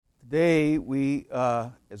Today we,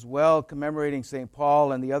 as well commemorating St.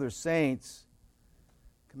 Paul and the other saints,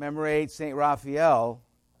 commemorate St. Raphael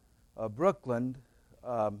of Brooklyn,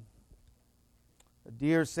 a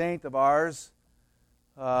dear saint of ours,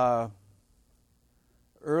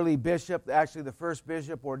 early bishop, actually the first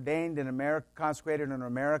bishop ordained in America, consecrated in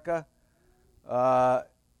America.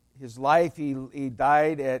 His life, he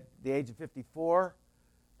died at the age of 54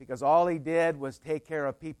 because all he did was take care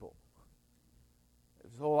of people.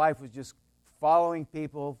 His whole life was just following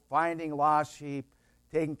people, finding lost sheep,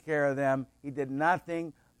 taking care of them. He did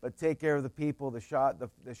nothing but take care of the people, the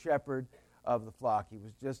shepherd of the flock. He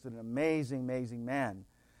was just an amazing, amazing man.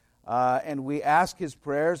 And we ask his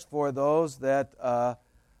prayers for those that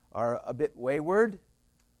are a bit wayward.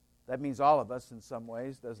 That means all of us in some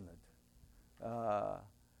ways, doesn't it?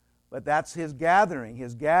 But that's his gathering.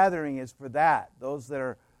 His gathering is for that. Those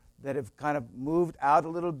that have kind of moved out a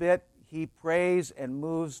little bit, he prays and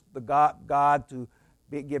moves the God to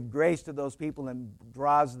give grace to those people and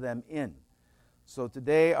draws them in. So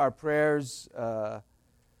today our prayers,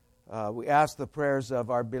 we ask the prayers of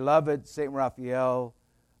our beloved St. Raphael,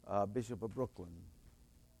 Bishop of Brooklyn.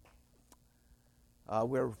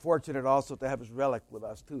 We're fortunate also to have his relic with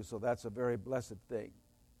us too, so that's a very blessed thing.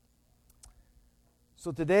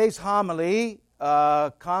 So today's homily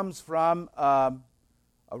comes from a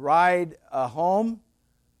ride home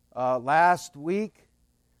last week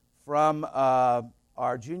from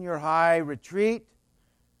our junior high retreat.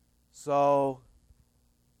 So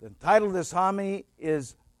the title of this homily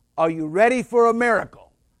is, Are You Ready for a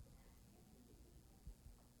Miracle?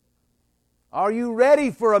 Are you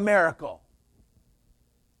ready for a miracle?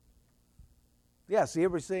 Yes,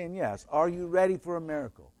 everybody's saying yes. Are you ready for a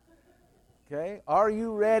miracle? Okay, are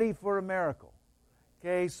you ready for a miracle?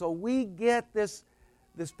 Okay, so we get this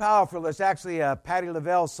powerful. It's actually a Patti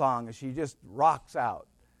LaBelle song, and she just rocks out.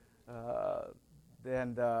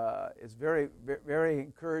 And it's very, very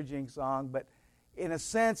encouraging song. But in a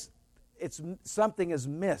sense, something is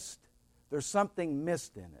missed. There's something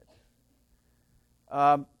missed in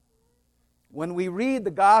it. When we read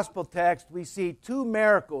the gospel text, we see two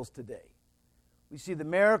miracles today. We see the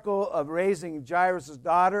miracle of raising Jairus'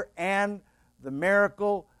 daughter and the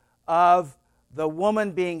miracle of the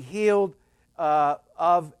woman being healed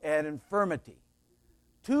of an infirmity.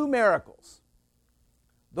 Two miracles.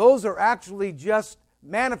 Those are actually just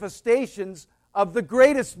manifestations of the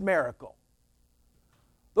greatest miracle.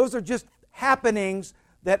 Those are just happenings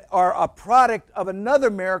that are a product of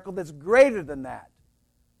another miracle that's greater than that.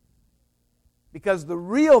 Because the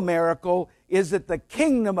real miracle is that the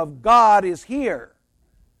kingdom of God is here.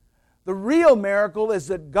 The real miracle is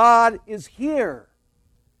that God is here.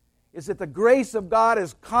 Is that the grace of God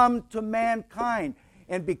has come to mankind.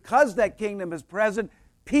 And because that kingdom is present,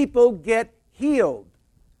 people get healed.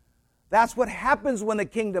 That's what happens when the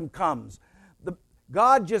kingdom comes.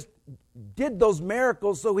 God just did those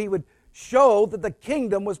miracles so he would show that the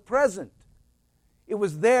kingdom was present. It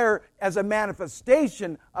was there as a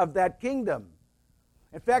manifestation of that kingdom.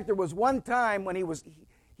 In fact, there was one time when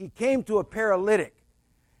he came to a paralytic,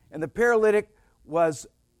 and the paralytic was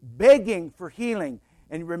begging for healing.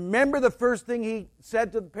 And remember the first thing he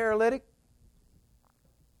said to the paralytic?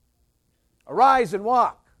 Arise and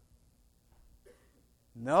walk.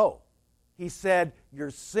 No. He said,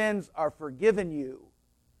 your sins are forgiven you.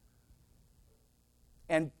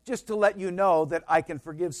 And just to let you know that I can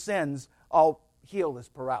forgive sins, I'll heal this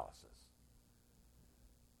paralysis.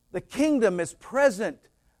 The kingdom is present.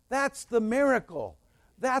 That's the miracle.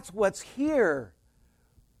 That's what's here.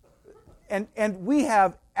 And we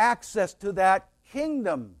have access to that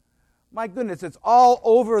kingdom. My goodness, it's all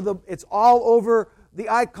over the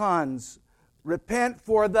icons. Repent,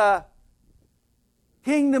 for the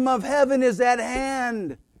kingdom of heaven is at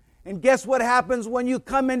hand. And guess what happens when you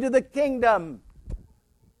come into the kingdom?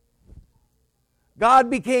 God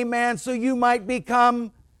became man so you might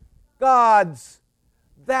become gods.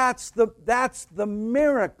 That's the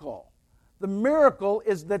miracle. The miracle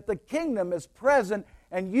is that the kingdom is present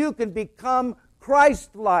and you can become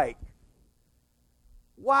Christ-like.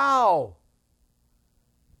 Wow!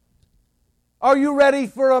 Are you ready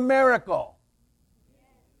for a miracle?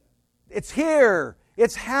 It's here.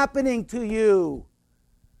 It's happening to you.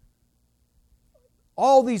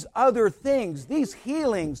 All these other things, these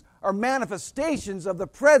healings, are manifestations of the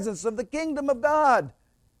presence of the kingdom of God.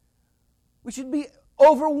 We should be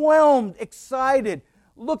overwhelmed, excited,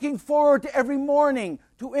 looking forward to every morning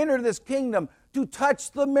to enter this kingdom, to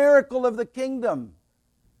touch the miracle of the kingdom.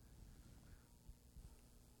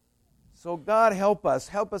 So God, help us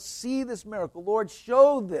see this miracle. Lord,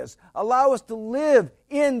 show this. Allow us to live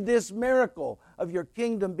in this miracle of your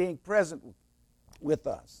kingdom being present with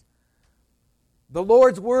us. The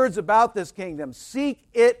Lord's words about this kingdom: seek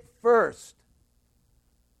it first.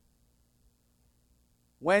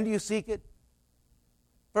 When do you seek it?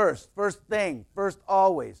 First thing, first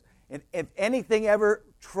always. And if anything ever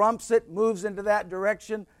trumps it, moves into that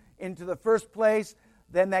direction, into the first place,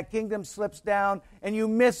 then that kingdom slips down and you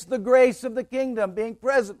miss the grace of the kingdom being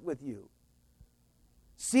present with you.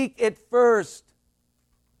 Seek it first.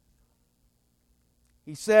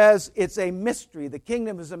 He says it's a mystery. The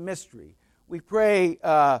kingdom is a mystery. We pray,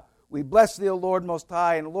 we bless thee, O Lord Most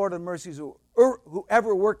High, and Lord of mercies,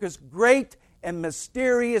 whoever worketh great and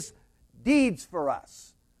mysterious deeds for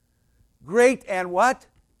us. Great and what?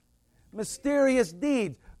 Mysterious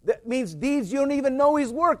deeds. That means deeds you don't even know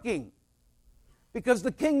He's working. Because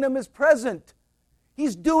the kingdom is present.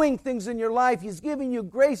 He's doing things in your life. He's giving you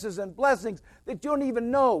graces and blessings that you don't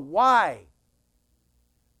even know. Why?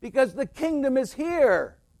 Because the kingdom is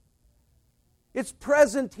here. It's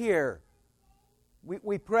present here.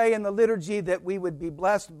 We pray in the liturgy that we would be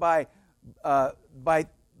blessed by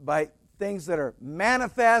things that are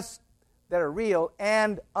manifest, that are real,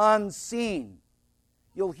 and unseen.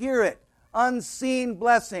 You'll hear it. Unseen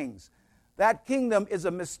blessings. That kingdom is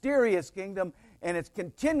a mysterious kingdom, and it's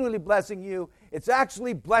continually blessing you. It's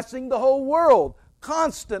actually blessing the whole world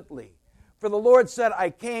constantly. For the Lord said,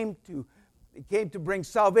 I came to bring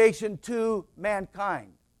salvation to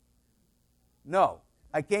mankind. No,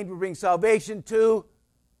 I came to bring salvation to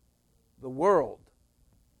the world.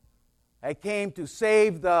 I came to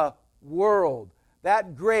save the world.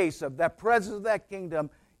 That grace of that presence of that kingdom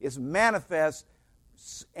is manifest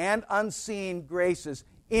and unseen graces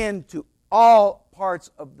into all parts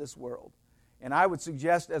of this world. And I would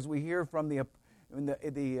suggest, as we hear from the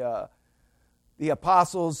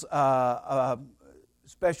apostles'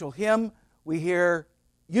 special hymn, we hear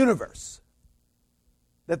universe.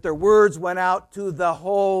 That their words went out to the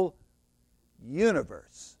whole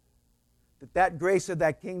universe. That grace of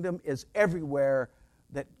that kingdom is everywhere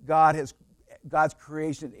that God's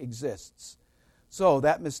creation exists. So,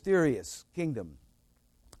 that mysterious kingdom.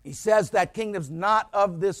 He says that kingdom's not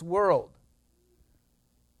of this world.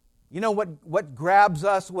 You know what grabs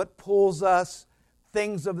us, what pulls us,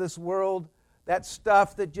 things of this world, that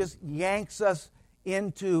stuff that just yanks us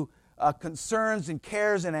into concerns and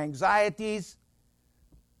cares and anxieties.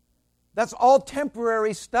 That's all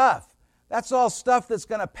temporary stuff. That's all stuff that's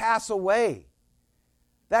going to pass away.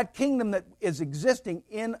 That kingdom that is existing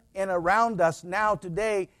in and around us now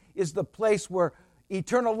today is the place where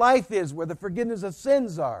eternal life is, where the forgiveness of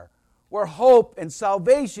sins are, where hope and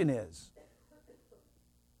salvation is.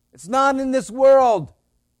 It's not in this world.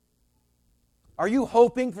 Are you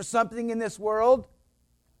hoping for something in this world?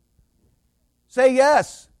 Say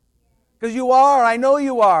yes, because you are. I know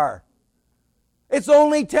you are. It's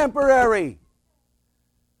only temporary.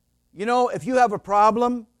 You know, if you have a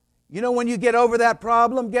problem, you know when you get over that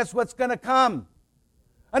problem, guess what's going to come?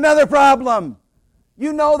 Another problem.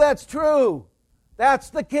 You know that's true. That's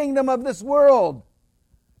the kingdom of this world.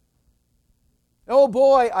 Oh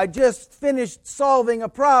boy, I just finished solving a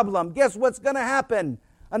problem. Guess what's going to happen?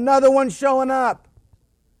 Another one showing up.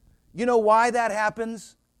 You know why that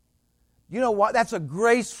happens? You know why? That's a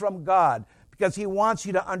grace from God, because He wants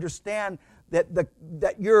you to understand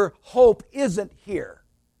that your hope isn't here.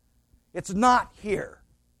 It's not here.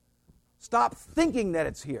 Stop thinking that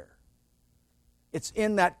it's here. It's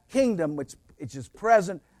in that kingdom which is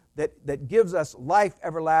present that gives us life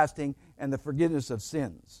everlasting and the forgiveness of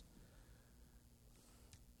sins.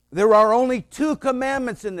 There are only 2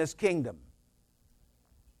 commandments in this kingdom.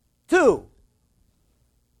 2.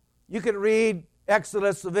 You could read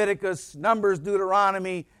Exodus, Leviticus, Numbers,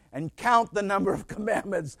 Deuteronomy, and count the number of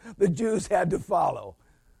commandments the Jews had to follow.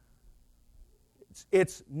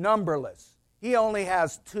 It's numberless. He only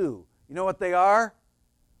has 2. You know what they are?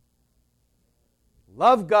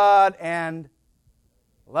 Love God and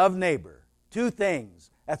love neighbor. 2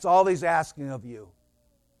 things. That's all He's asking of you.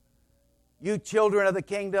 You children of the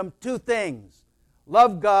kingdom, 2 things.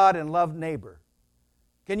 Love God and love neighbor.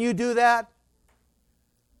 Can you do that?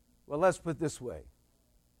 Well, let's put it this way.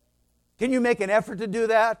 Can you make an effort to do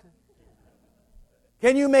that?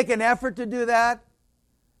 Can you make an effort to do that?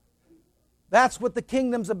 That's what the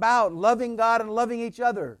kingdom's about, loving God and loving each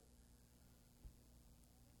other.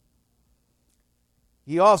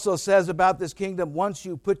 He also says about this kingdom, once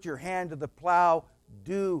you put your hand to the plow,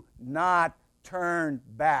 do not turn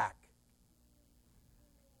back.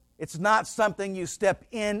 It's not something you step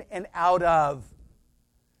in and out of.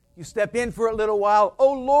 You step in for a little while.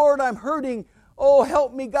 Oh, Lord, I'm hurting. Oh,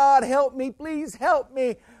 help me, God, help me. Please help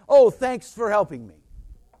me. Oh, thanks for helping me.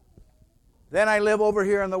 Then I live over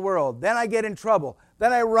here in the world. Then I get in trouble.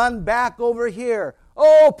 Then I run back over here.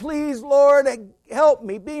 Oh, please, Lord, help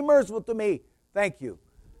me. Be merciful to me. Thank you.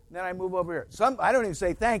 Then I move over here. I don't even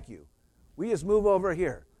say thank you. We just move over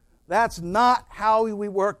here. That's not how we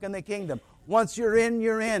work in the kingdom. Once you're in,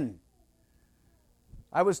 you're in.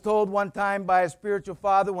 I was told one time by a spiritual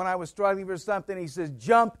father when I was struggling for something, he says,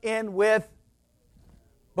 jump in with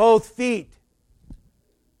both feet.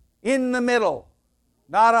 In the middle.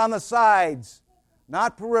 Not on the sides.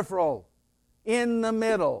 Not peripheral. In the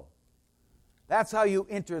middle. That's how you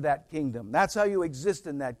enter that kingdom. That's how you exist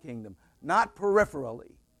in that kingdom. Not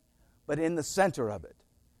peripherally, but in the center of it.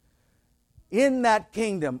 In that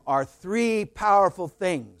kingdom are three powerful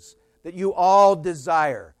things that you all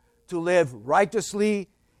desire: to live righteously,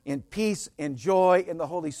 in peace and joy in the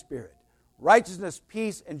Holy Spirit. Righteousness,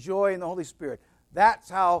 peace, and joy in the Holy Spirit.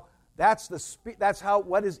 That's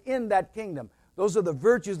what is in that kingdom. Those are the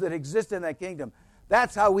virtues that exist in that kingdom.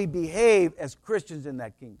 That's how we behave as Christians in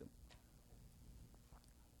that kingdom.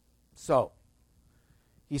 So,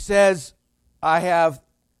 he says,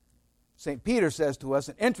 St. Peter says to us,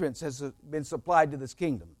 an entrance has been supplied to this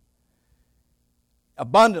kingdom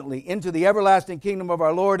abundantly into the everlasting kingdom of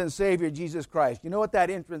our Lord and Savior Jesus Christ. You know what that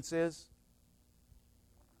entrance is?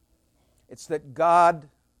 It's that God,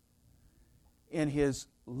 in His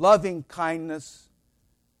loving kindness,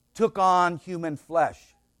 took on human flesh.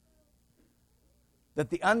 That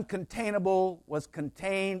the uncontainable was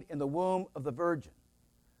contained in the womb of the Virgin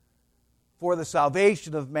for the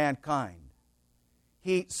salvation of mankind.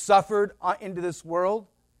 He suffered into this world.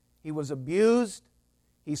 He was abused.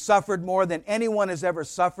 He suffered more than anyone has ever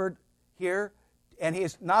suffered here.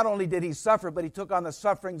 And not only did he suffer, but he took on the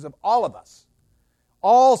sufferings of all of us.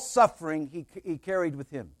 All suffering he carried with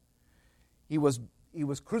him. He was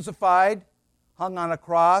crucified, hung on a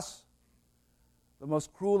cross, the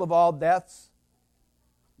most cruel of all deaths,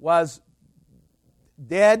 was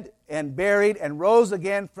dead and buried and rose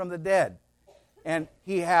again from the dead. And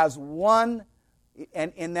he has won.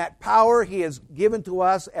 And in that power He has given to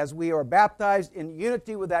us as we are baptized in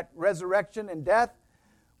unity with that resurrection and death,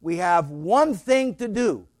 we have one thing to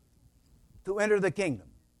do to enter the kingdom.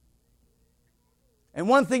 And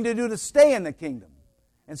one thing to do to stay in the kingdom.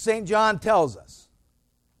 And St. John tells us.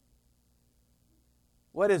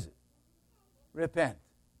 What is it? Repent.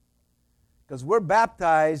 Because we're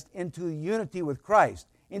baptized into unity with Christ,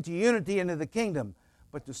 into unity into the kingdom.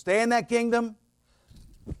 But to stay in that kingdom,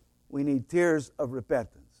 we need tears of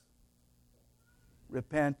repentance.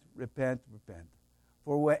 Repent, repent, repent.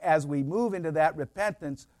 For as we move into that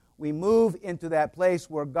repentance, we move into that place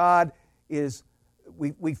where God is,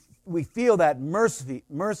 we feel that mercy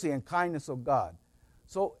and kindness of God.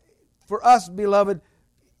 So for us, beloved,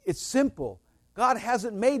 it's simple. God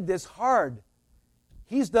hasn't made this hard.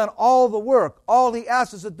 He's done all the work. All He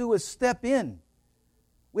asks us to do is step in.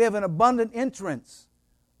 We have an abundant entrance.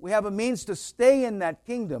 We have a means to stay in that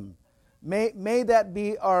kingdom. May that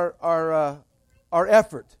be our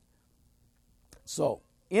effort. So,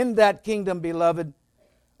 in that kingdom, beloved,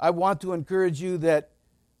 I want to encourage you that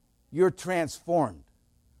you're transformed.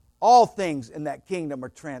 All things in that kingdom are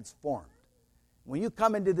transformed. When you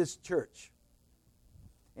come into this church,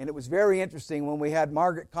 and it was very interesting when we had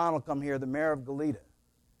Margaret Connell come here, the mayor of Goleta.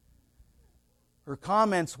 Her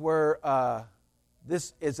comments were,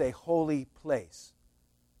 this is a holy place.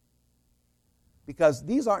 Because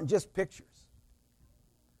these aren't just pictures.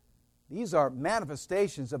 These are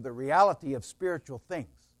manifestations of the reality of spiritual things.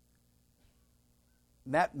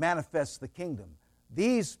 And that manifests the kingdom.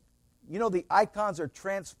 These, the icons are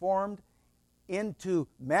transformed into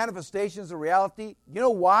manifestations of reality. You know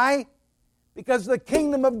why? Because the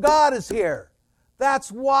kingdom of God is here.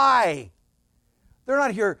 That's why. They're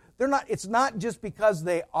not here. It's not just because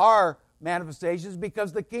they are manifestations,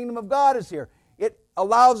 because the kingdom of God is here. It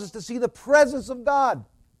allows us to see the presence of God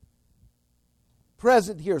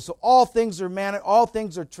present here. So all things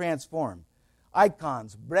are transformed.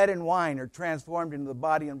 Icons, bread and wine are transformed into the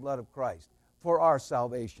body and blood of Christ for our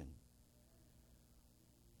salvation.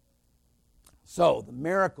 So the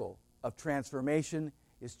miracle of transformation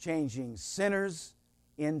is changing sinners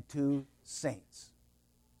into saints.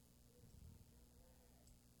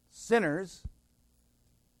 Sinners,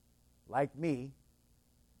 like me,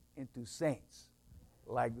 into saints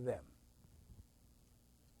like them.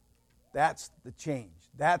 That's the change.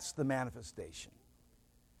 That's the manifestation.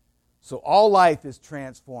 So all life is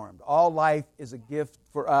transformed. All life is a gift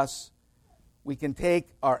for us. We can take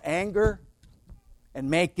our anger and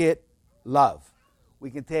make it love.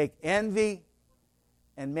 We can take envy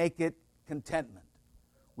and make it contentment.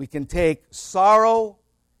 We can take sorrow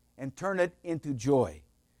and turn it into joy.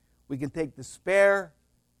 We can take despair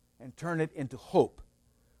and turn it into hope.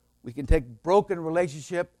 We can take broken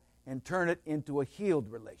relationship and turn it into a healed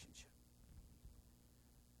relationship.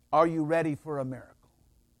 Are you ready for a miracle?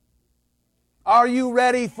 Are you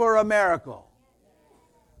ready for a miracle?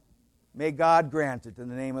 May God grant it in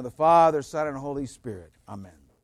the name of the Father, Son, and Holy Spirit. Amen.